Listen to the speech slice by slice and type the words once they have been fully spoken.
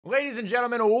Ladies and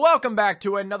gentlemen, welcome back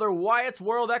to another Wyatt's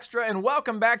World Extra, and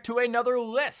welcome back to another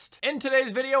list. In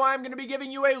today's video, I'm going to be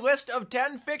giving you a list of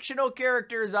 10 fictional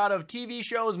characters out of TV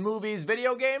shows, movies,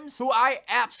 video games, who I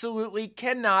absolutely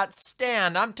cannot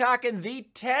stand. I'm talking the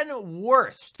 10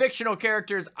 worst fictional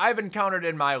characters I've encountered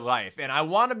in my life, and I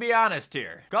want to be honest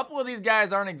here. A couple of these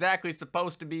guys aren't exactly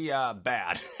supposed to be,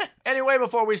 bad. Anyway,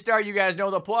 before we start, you guys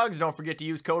know the plugs. Don't forget to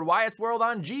use code Wyatt's World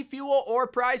on G Fuel or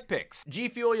Prize Picks. G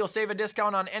Fuel, you'll save a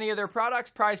discount on any of their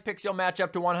products. Prize Picks, you'll match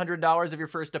up to $100 of your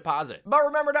first deposit. But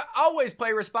remember to always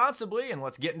play responsibly, and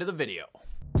let's get into the video.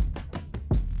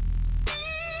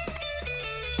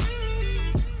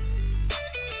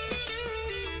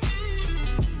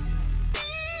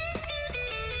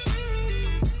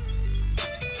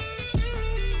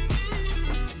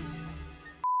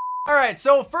 Alright,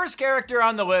 so first character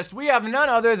on the list, we have none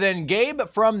other than Gabe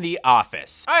from The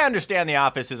Office. I understand The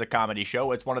Office is a comedy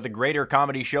show. It's one of the greater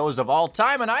comedy shows of all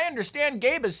time, and I understand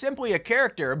Gabe is simply a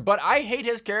character, but I hate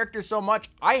his character so much,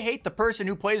 I hate the person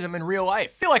who plays him in real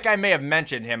life. I feel like I may have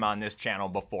mentioned him on this channel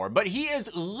before, but he is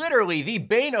literally the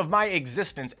bane of my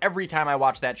existence every time I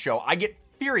watch that show. I get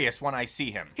furious when I see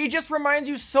him. He just reminds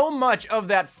you so much of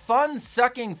that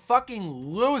fun-sucking fucking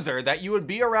loser that you would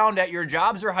be around at your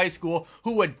jobs or high school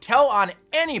who would tell on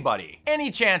anybody,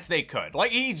 any chance they could.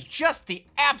 Like, he's just the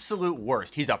absolute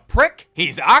worst. He's a prick.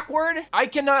 He's awkward. I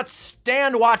cannot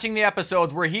stand watching the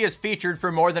episodes where he is featured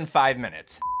for more than 5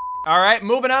 minutes. Alright,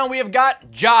 moving on, we have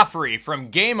got Joffrey from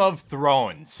Game of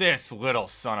Thrones. This little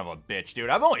son of a bitch,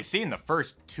 dude. I've only seen the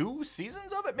first 2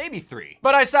 seasons of it, maybe 3.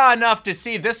 But I saw enough to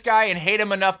see this guy and hate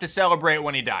him enough to celebrate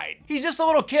when he died. He's just a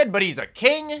little kid, but he's a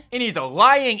king, and he's a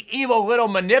lying, evil, little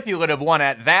manipulative one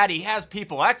at that. He has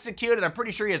people executed. I'm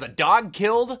pretty sure he has a dog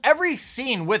killed. Every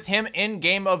scene with him in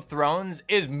Game of Thrones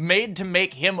is made to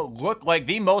make him look like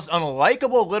the most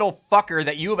unlikable little fucker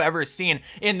that you've ever seen,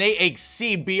 and they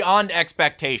exceed beyond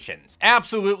expectations.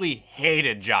 Absolutely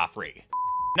hated Joffrey.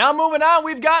 Now moving on,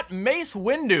 we've got Mace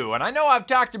Windu, and I know I've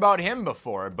talked about him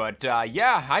before, but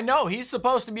yeah, I know he's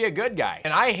supposed to be a good guy,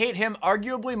 and I hate him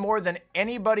arguably more than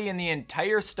anybody in the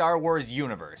entire Star Wars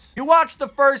universe. You watch the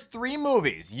first 3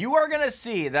 movies, you are gonna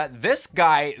see that this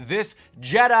guy, this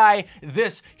Jedi,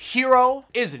 this hero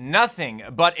is nothing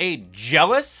but a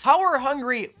jealous,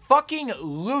 power-hungry fucking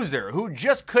loser who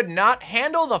just could not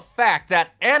handle the fact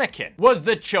that Anakin was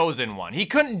the chosen one. He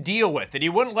couldn't deal with it. He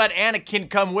wouldn't let Anakin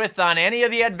come with on any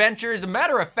of the adventures. As a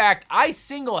matter of fact, I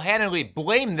single-handedly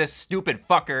blame this stupid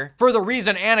fucker for the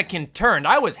reason Anakin turned.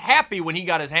 I was happy when he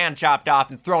got his hand chopped off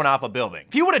and thrown off a building.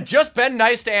 If he would have just been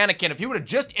nice to Anakin, if he would have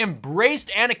just embraced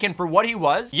Anakin for what he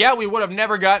was, yeah, we would have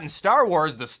never gotten Star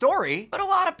Wars the story, but a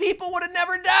lot of people would have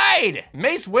never died.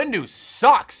 Mace Windu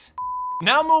sucks.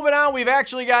 Now moving on, we've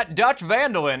actually got Dutch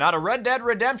Van der Linde out of Red Dead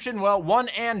Redemption, well, 1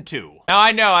 and 2. Now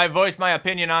I know I voiced my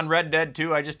opinion on Red Dead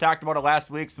 2, I just talked about it last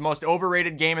week. It's the most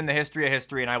overrated game in the history of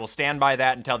history, and I will stand by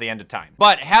that until the end of time.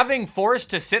 But having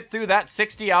forced to sit through that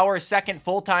 60-hour second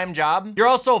full-time job, you're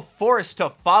also forced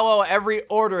to follow every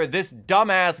order this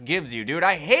dumbass gives you, dude.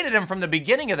 I hated him from the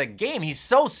beginning of the game. He's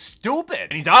so stupid,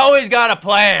 and he's always got a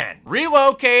plan.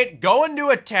 Relocate, go into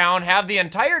a town, have the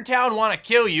entire town want to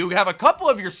kill you, have a couple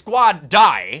of your squad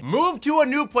die, move to a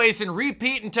new place, and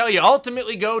repeat until you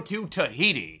ultimately go to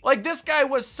Tahiti. Like, this guy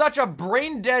was such a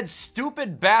brain-dead,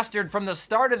 stupid bastard from the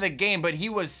start of the game, but he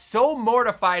was so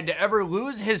mortified to ever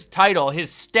lose his title, his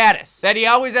status, that he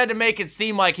always had to make it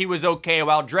seem like he was okay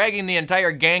while dragging the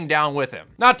entire gang down with him.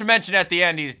 Not to mention at the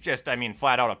end, he's just, I mean,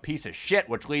 flat out a piece of shit,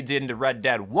 which leads into Red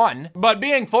Dead 1. But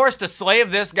being forced to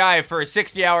slave this guy for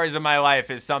 60 hours of my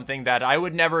life is something that I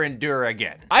would never endure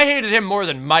again. I hated him more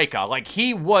than Micah. Like,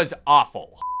 he was awful.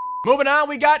 Moving on,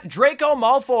 we got Draco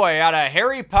Malfoy out of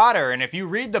Harry Potter, and if you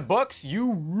read the books,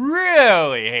 you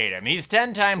really hate him. He's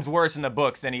 10 times worse in the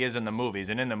books than he is in the movies,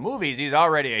 and in the movies, he's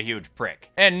already a huge prick.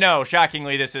 And no,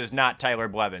 shockingly, this is not Tyler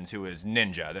Blevins, who is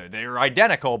Ninja. They're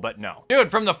identical, but no.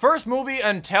 Dude, from the first movie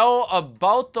until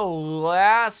about the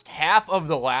last half of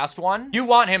the last one, you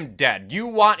want him dead. You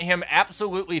want him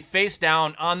absolutely face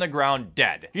down on the ground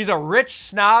dead. He's a rich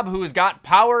snob who's got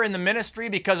power in the ministry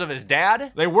because of his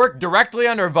dad. They work directly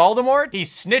under Voldemort. He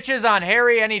snitches on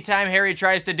Harry anytime Harry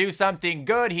tries to do something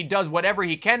good. He does whatever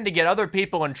he can to get other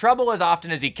people in trouble as often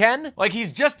as he can. Like,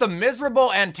 he's just the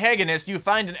miserable antagonist you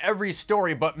find in every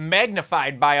story, but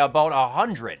magnified by about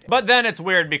 100. But then it's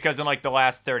weird because in like the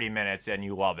last 30 minutes and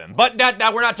you love him. But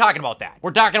we're not talking about that.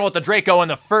 We're talking about the Draco in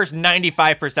the first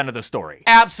 95% of the story.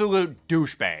 Absolute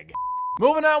douchebag.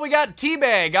 Moving on, we got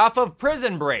Teabag off of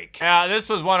Prison Break. This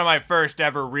was one of my first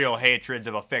ever real hatreds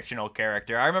of a fictional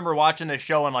character. I remember watching this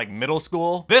show in like middle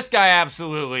school. This guy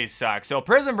absolutely sucks. So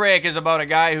Prison Break is about a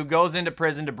guy who goes into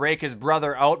prison to break his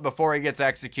brother out before he gets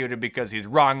executed because he's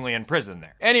wrongly in prison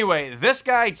there. Anyway, this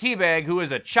guy Teabag, who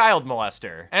is a child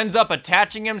molester, ends up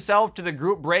attaching himself to the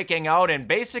group breaking out and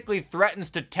basically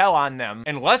threatens to tell on them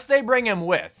unless they bring him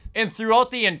with. And throughout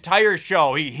the entire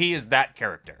show, he is that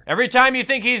character. Every time you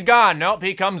think he's gone, nope,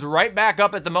 he comes right back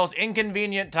up at the most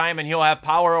inconvenient time and he'll have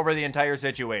power over the entire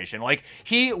situation. Like,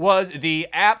 he was the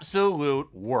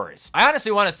absolute worst. I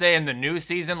honestly want to say in the new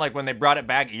season, like when they brought it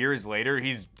back years later,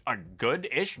 he's a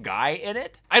good-ish guy in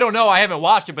it. I don't know, I haven't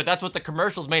watched it, but that's what the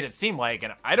commercials made it seem like,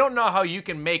 and I don't know how you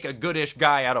can make a good-ish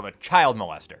guy out of a child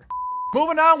molester.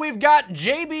 Moving on, we've got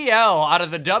JBL out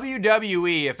of the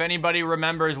WWE. If anybody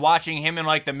remembers watching him in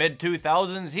like the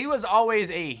mid-2000s, he was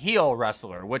always a heel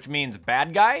wrestler, which means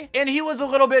bad guy. And he was a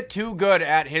little bit too good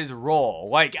at his role.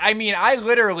 Like, I mean, I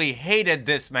literally hated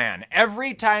this man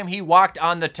every time he walked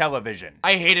on the television.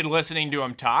 I hated listening to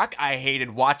him talk. I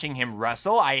hated watching him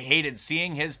wrestle. I hated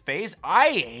seeing his face.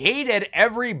 I hated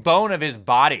every bone of his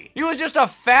body. He was just a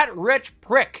fat, rich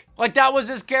prick. Like, that was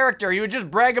his character. He would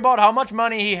just brag about how much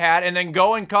money he had and then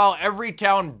go and call every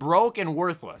town broke and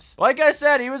worthless. Like I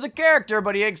said, he was a character,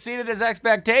 but he exceeded his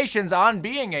expectations on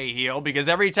being a heel because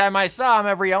every time I saw him,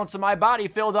 every ounce of my body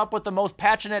filled up with the most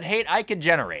passionate hate I could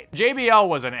generate. JBL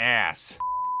was an ass.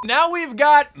 Now we've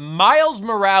got Miles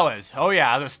Morales. Oh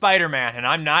yeah, the Spider-Man, and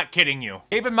I'm not kidding you.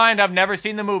 Keep in mind, I've never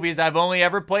seen the movies, I've only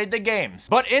ever played the games.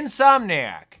 But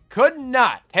Insomniac could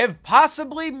not have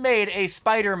possibly made a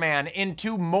Spider-Man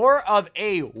into more of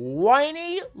a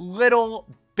whiny little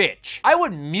bitch. I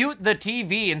would mute the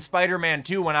TV in Spider-Man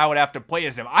 2 when I would have to play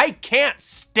as him. I can't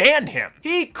stand him.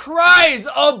 He cries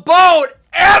about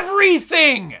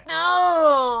everything!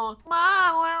 No!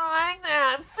 Mom, we're like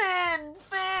that. Finn!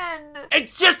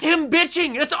 It's just him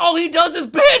bitching. That's all he does is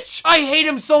bitch. I hate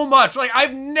him so much. Like,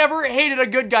 I've never hated a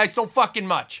good guy so fucking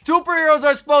much. Superheroes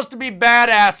are supposed to be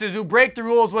badasses who break the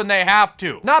rules when they have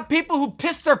to. Not people who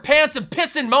piss their pants and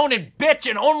piss and moan and bitch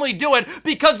and only do it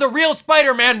because the real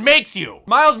Spider-Man makes you.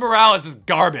 Miles Morales is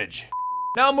garbage.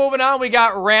 Now moving on, we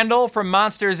got Randall from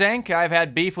Monsters, Inc. I've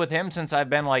had beef with him since I've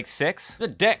been like 6. He's a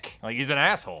dick. Like, he's an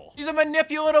asshole. He's a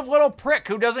manipulative little prick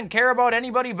who doesn't care about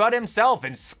anybody but himself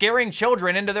and scaring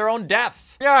children into their own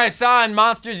deaths. Yeah, I saw in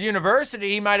Monsters University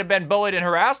he might have been bullied and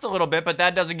harassed a little bit, but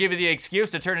that doesn't give you the excuse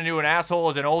to turn into an asshole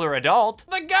as an older adult.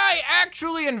 The guy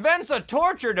actually invents a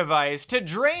torture device to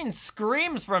drain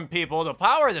screams from people to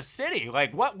power the city.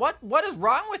 Like, what is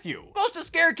wrong with you? Supposed to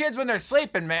scare kids when they're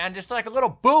sleeping, man. Just like a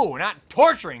little boo, not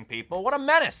torturing people. What a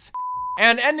menace.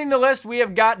 And ending the list, we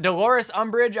have got Dolores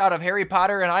Umbridge out of Harry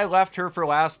Potter, and I left her for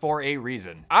last for a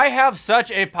reason. I have such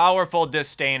a powerful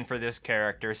disdain for this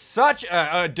character. Such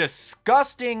a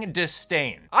disgusting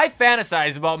disdain. I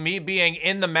fantasize about me being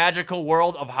in the magical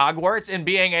world of Hogwarts and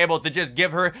being able to just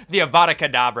give her the Avada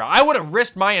Kedavra. I would have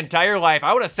risked my entire life.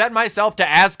 I would have sent myself to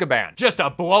Azkaban just to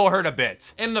blow her to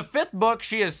bits. In the 5th book,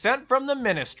 she is sent from the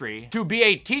Ministry to be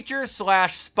a teacher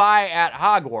slash spy at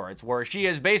Hogwarts, where she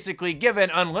is basically given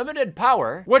unlimited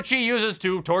power, which she uses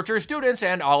to torture students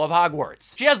and all of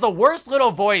Hogwarts. She has the worst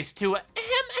little voice to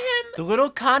the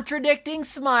little contradicting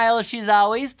smile she's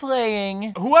always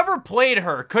playing. Whoever played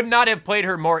her could not have played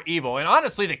her more evil. And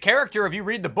honestly, the character, if you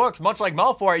read the books, much like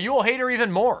Malfoy, you will hate her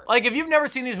even more. Like, if you've never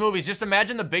seen these movies, just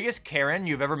imagine the biggest Karen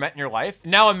you've ever met in your life.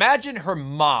 Now imagine her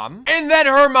mom, and then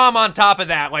her mom on top of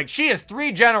that. Like, she is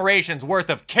 3 generations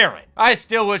worth of Karen. I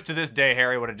still wish to this day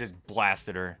Harry would have just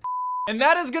blasted her. And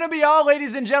that is gonna be all,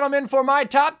 ladies and gentlemen, for my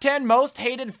top 10 most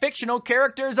hated fictional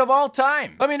characters of all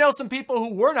time. Let me know some people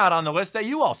who were not on the list that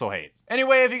you also hate.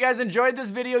 Anyway, if you guys enjoyed this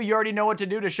video, you already know what to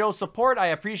do to show support. I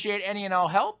appreciate any and all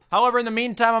help. However, in the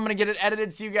meantime, I'm gonna get it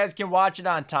edited so you guys can watch it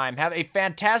on time. Have a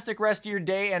fantastic rest of your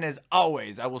day, and as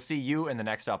always, I will see you in the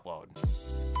next upload.